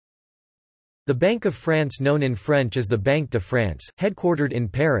The Banque of France, known in French as the Banque de France, headquartered in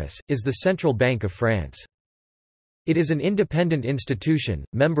Paris, is the central bank of France. It is an independent institution,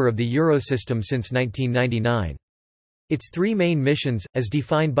 member of the Eurosystem since 1999. Its three main missions, as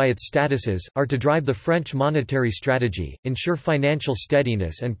defined by its statuses, are to drive the French monetary strategy, ensure financial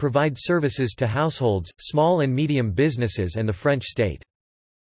steadiness and provide services to households, small and medium businesses and the French state.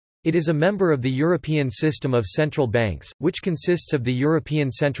 It is a member of the European System of Central Banks, which consists of the European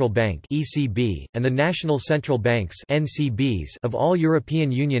Central Bank (ECB) and the National Central Banks (NCBs) of all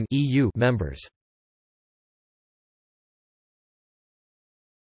European Union (EU) members.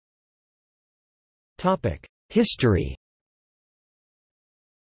 Topic: History.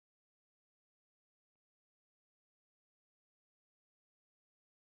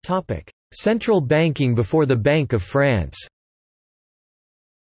 Topic: Central banking before the Banque of France.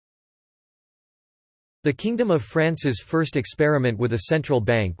 The Kingdom of France's first experiment with a central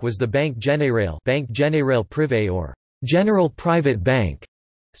bank was the Banque Générale Privée or General Private Bank,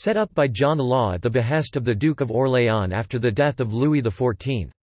 set up by John Law at the behest of the Duke of Orléans after the death of Louis XIV.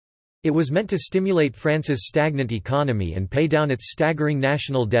 It was meant to stimulate France's stagnant economy and pay down its staggering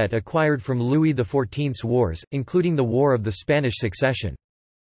national debt acquired from Louis XIV's wars, including the War of the Spanish Succession.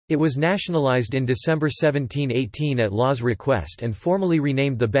 It was nationalized in December 1718 at Law's request and formally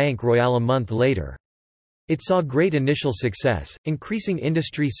renamed the Banque Royale a month later. It saw great initial success, increasing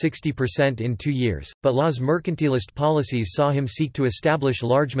industry 60% in 2 years, but Law's mercantilist policies saw him seek to establish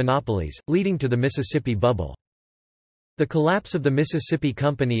large monopolies, leading to the Mississippi Bubble. The collapse of the Mississippi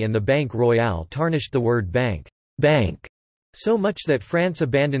Company and the Banque Royale tarnished the word bank so much that France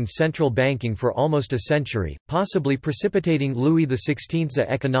abandoned central banking for almost a century, possibly precipitating Louis XVI's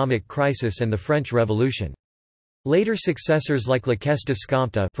economic crisis and the French Revolution. Later successors like La Caisse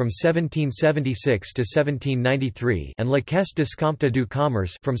d'Escompte from 1776 to 1793 and La Caisse d'Escompte du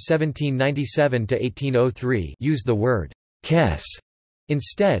Commerce from 1797 to 1803 used the word caisse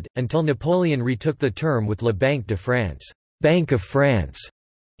instead, until Napoleon retook the term with La Banque de France, Bank of France,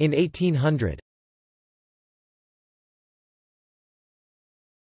 in 1800.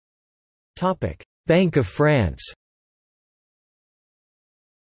 Topic: Bank of France.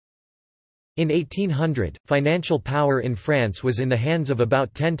 In 1800, financial power in France was in the hands of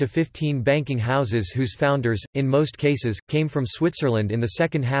about 10 to 15 banking houses whose founders, in most cases, came from Switzerland in the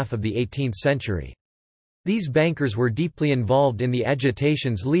second half of the 18th century. These bankers were deeply involved in the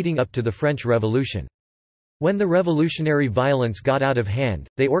agitations leading up to the French Revolution. When the revolutionary violence got out of hand,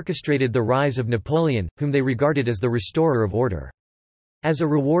 they orchestrated the rise of Napoleon, whom they regarded as the restorer of order. As a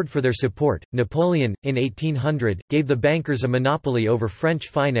reward for their support, Napoleon, in 1800, gave the bankers a monopoly over French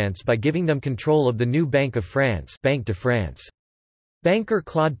finance by giving them control of the new Bank of France, Banque de France. Banker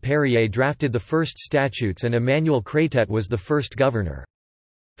Claude Perrier drafted the first statutes and Emmanuel Crétet was the first governor.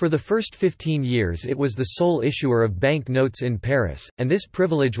 For the first 15 years it was the sole issuer of bank notes in Paris, and this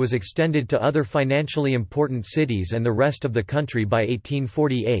privilege was extended to other financially important cities and the rest of the country by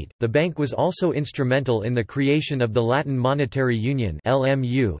 1848. The bank was also instrumental in the creation of the Latin Monetary Union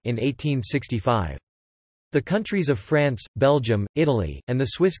 (LMU) in 1865. The countries of France, Belgium, Italy, and the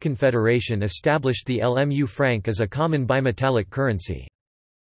Swiss Confederation established the LMU franc as a common bimetallic currency.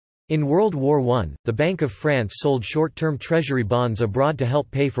 In World War I, the Bank of France sold short-term treasury bonds abroad to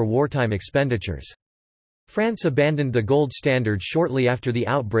help pay for wartime expenditures. France abandoned the gold standard shortly after the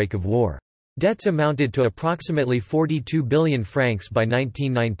outbreak of war. Debts amounted to approximately 42 billion francs by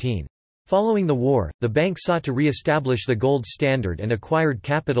 1919. Following the war, the bank sought to re-establish the gold standard and acquired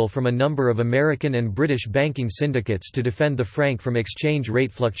capital from a number of American and British banking syndicates to defend the franc from exchange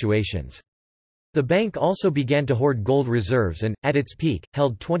rate fluctuations. The bank also began to hoard gold reserves and, at its peak,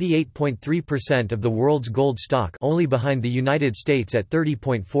 held 28.3% of the world's gold stock, only behind the United States at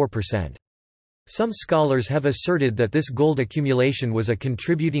 30.4%. Some scholars have asserted that this gold accumulation was a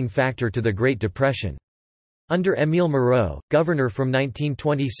contributing factor to the Great Depression. Under Émile Moreau, governor from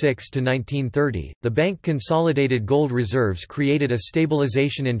 1926 to 1930, the bank consolidated gold reserves, created a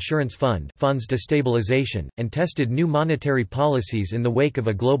stabilization insurance fund, Fonds de Stabilisation, and tested new monetary policies in the wake of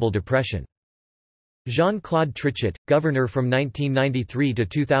a global depression. Jean-Claude Trichet, governor from 1993 to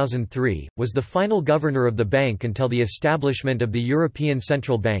 2003, was the final governor of the bank until the establishment of the European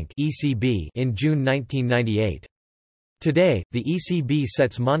Central Bank (ECB) in June 1998. Today, the ECB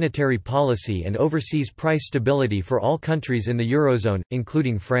sets monetary policy and oversees price stability for all countries in the Eurozone,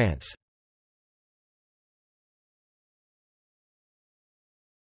 including France.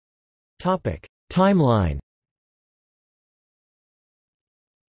 Timeline.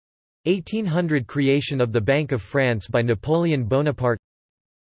 1800 – Creation of the Bank of France by Napoleon Bonaparte.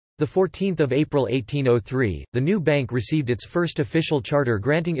 14th of April 1803, the new bank received its first official charter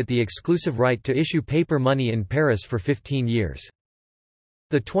granting it the exclusive right to issue paper money in Paris for 15 years.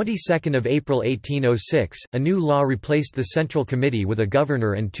 The 22nd of April 1806, a new law replaced the Central Committee with a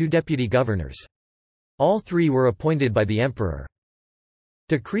governor and 2 deputy governors. All 3 were appointed by the emperor.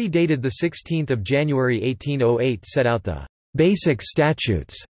 Decree dated 16 January 1808 set out the basic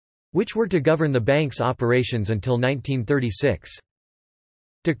statutes, which were to govern the bank's operations until 1936.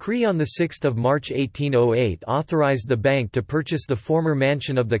 Decree on 6 March 1808 authorized the bank to purchase the former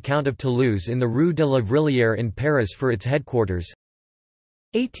mansion of the Count of Toulouse in the Rue de la Vrillière in Paris for its headquarters.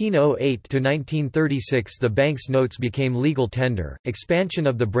 1808 to 1936 the bank's notes became legal tender, expansion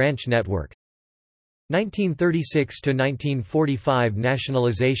of the branch network. 1936 to 1945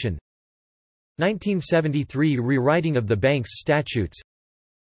 nationalization. 1973 rewriting of the bank's statutes.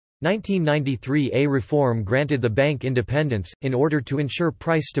 1993 a reform granted the bank independence, in order to ensure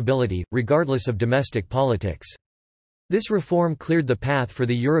price stability, regardless of domestic politics. This reform cleared the path for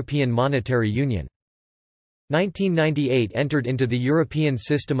the European Monetary Union. 1998 entered into the European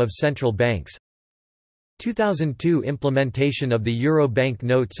system of central banks. 2002 implementation of the euro bank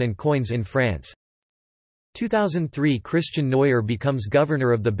notes and coins in France. 2003 Christian Neuer becomes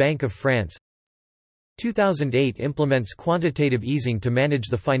governor of the Bank of France. 2008 implements quantitative easing to manage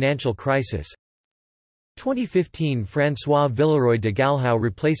the financial crisis. 2015 François Villeroy de Galhau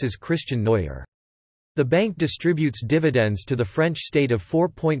replaces Christian Neuer. The bank distributes dividends to the French state of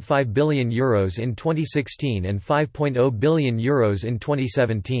 €4.5 billion in 2016 and €5.0 billion in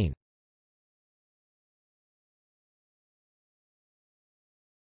 2017.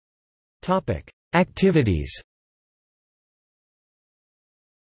 Activities.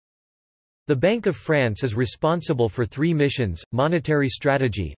 The Bank of France is responsible for 3 missions: monetary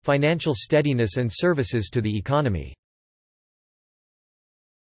strategy, financial steadiness and services to the economy.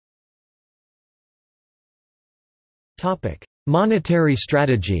 Monetary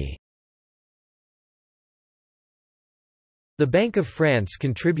strategy. The Bank of France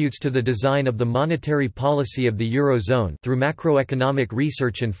contributes to the design of the monetary policy of the Eurozone through macroeconomic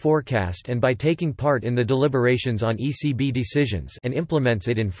research and forecast and by taking part in the deliberations on ECB decisions and implements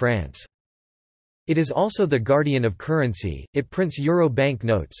it in France. It is also the guardian of currency. It prints euro bank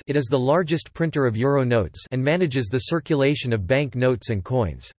notes. It is the largest printer of euro notes and manages the circulation of bank notes and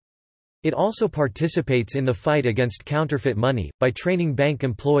coins. It also participates in the fight against counterfeit money, by training bank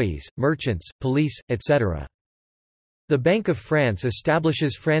employees, merchants, police, etc. The Bank of France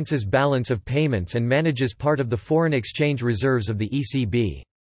establishes France's balance of payments and manages part of the foreign exchange reserves of the ECB.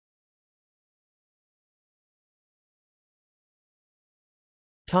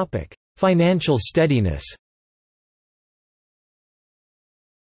 Financial steadiness.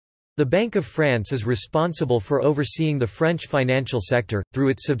 The Bank of France is responsible for overseeing the French financial sector, through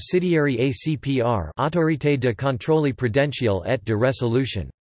its subsidiary ACPR, Autorité de contrôle prudentiel et de résolution.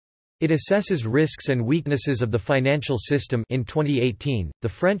 It assesses risks and weaknesses of the financial system. In 2018, the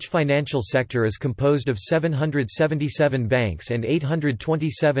French financial sector is composed of 777 banks and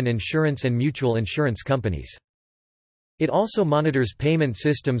 827 insurance and mutual insurance companies. It also monitors payment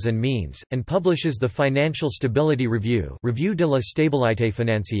systems and means, and publishes the Financial Stability Review, Revue de la Stabilité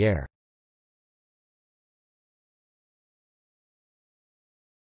Financière.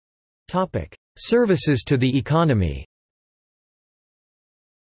 Services to the economy.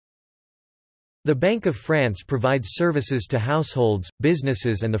 The Bank of France provides services to households,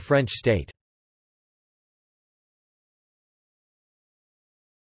 businesses and the French state.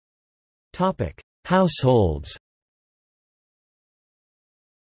 Households.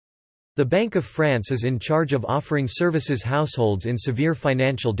 The Bank of France is in charge of offering services households in severe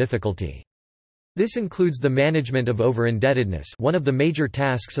financial difficulty. This includes the management of over-indebtedness, one of the major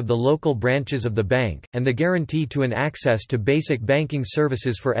tasks of the local branches of the bank, and the guarantee to an access to basic banking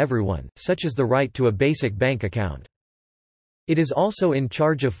services for everyone, such as the right to a basic bank account. It is also in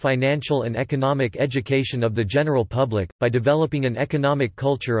charge of financial and economic education of the general public, by developing an economic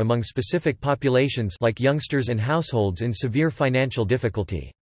culture among specific populations like youngsters and households in severe financial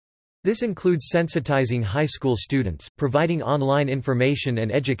difficulty. This includes sensitizing high school students, providing online information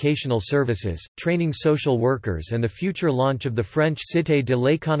and educational services, training social workers and the future launch of the French Cité de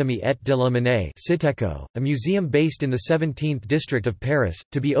l'économie et de la monnaie, a museum based in the 17th district of Paris,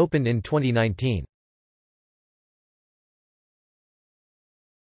 to be opened in 2019.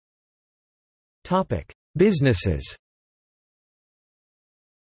 Businesses.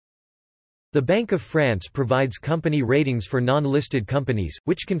 The Bank of France provides company ratings for non-listed companies,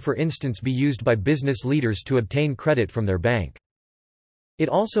 which can for instance be used by business leaders to obtain credit from their bank. It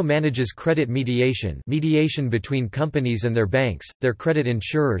also manages credit mediation between companies and their banks, their credit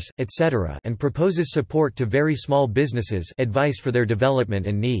insurers, etc., and proposes support to very small businesses, advice for their development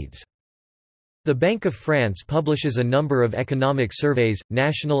and needs. The Banque of France publishes a number of economic surveys,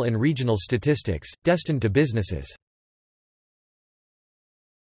 national and regional statistics, destined to businesses.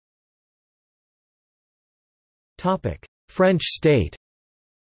 French state.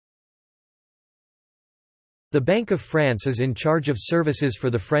 The Banque of France is in charge of services for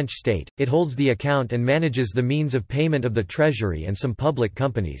the French state, it holds the account and manages the means of payment of the Treasury and some public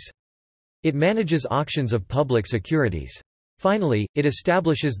companies. It manages auctions of public securities. Finally, it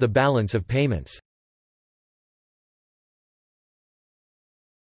establishes the balance of payments.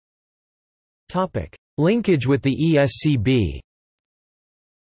 Linkage with the ESCB.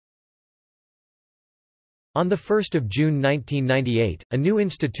 On 1 June 1998, a new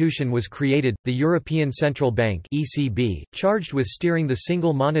institution was created, the European Central Bank (ECB), charged with steering the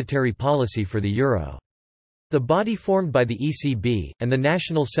single monetary policy for the euro. The body formed by the ECB, and the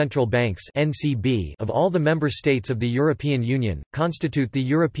national central banks (NCB) of all the member states of the European Union, constitute the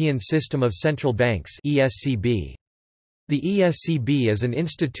European System of Central Banks (ESCB). The ESCB is an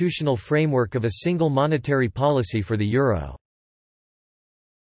institutional framework of a single monetary policy for the euro.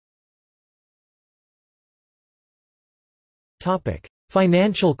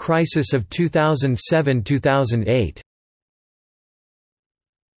 Financial crisis of 2007–2008.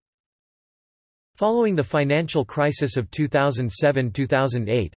 Following the financial crisis of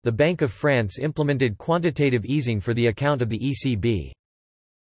 2007–2008, the Banque of France implemented quantitative easing for the account of the ECB.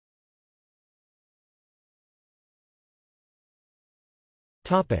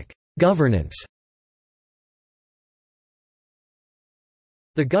 Governance.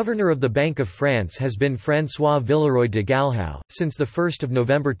 The governor of the Banque of France has been François Villeroy de Galhau, since 1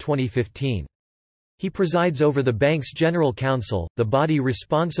 November 2015. He presides over the bank's General Council, the body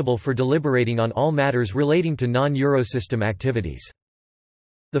responsible for deliberating on all matters relating to non-Eurosystem activities.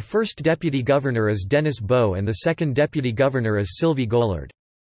 The first deputy governor is Denis Beau and the second deputy governor is Sylvie Goulard.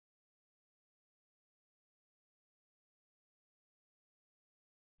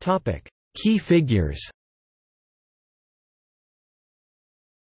 Key figures.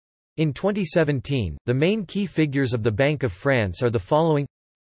 In 2017, the main key figures of the Banque of France are the following: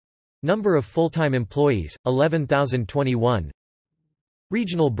 number of full-time employees, 11,021.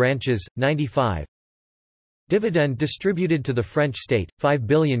 Regional branches, 95. Dividend distributed to the French state, €5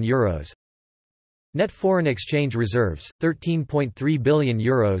 billion. Net foreign exchange reserves, €13.3 billion.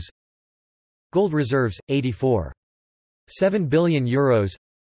 Gold reserves, €84.7 billion.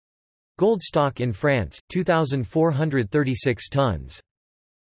 Gold stock in France, 2,436 tons.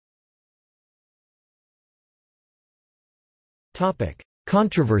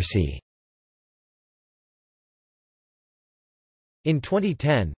 Controversy. In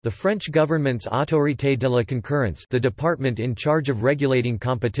 2010, the French government's Autorité de la Concurrence, the department in charge of regulating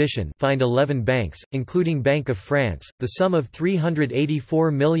competition, fined 11 banks, including Banque of France, the sum of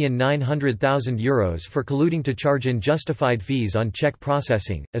 €384,900,000 for colluding to charge unjustified fees on check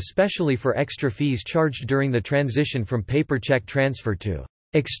processing, especially for extra fees charged during the transition from paper check transfer to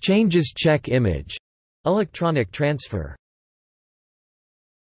exchanges check image electronic transfer.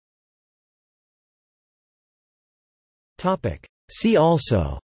 See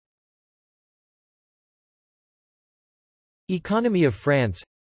also: Economy of France,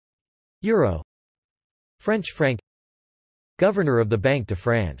 Euro, French franc, Governor of the Banque de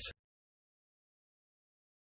France.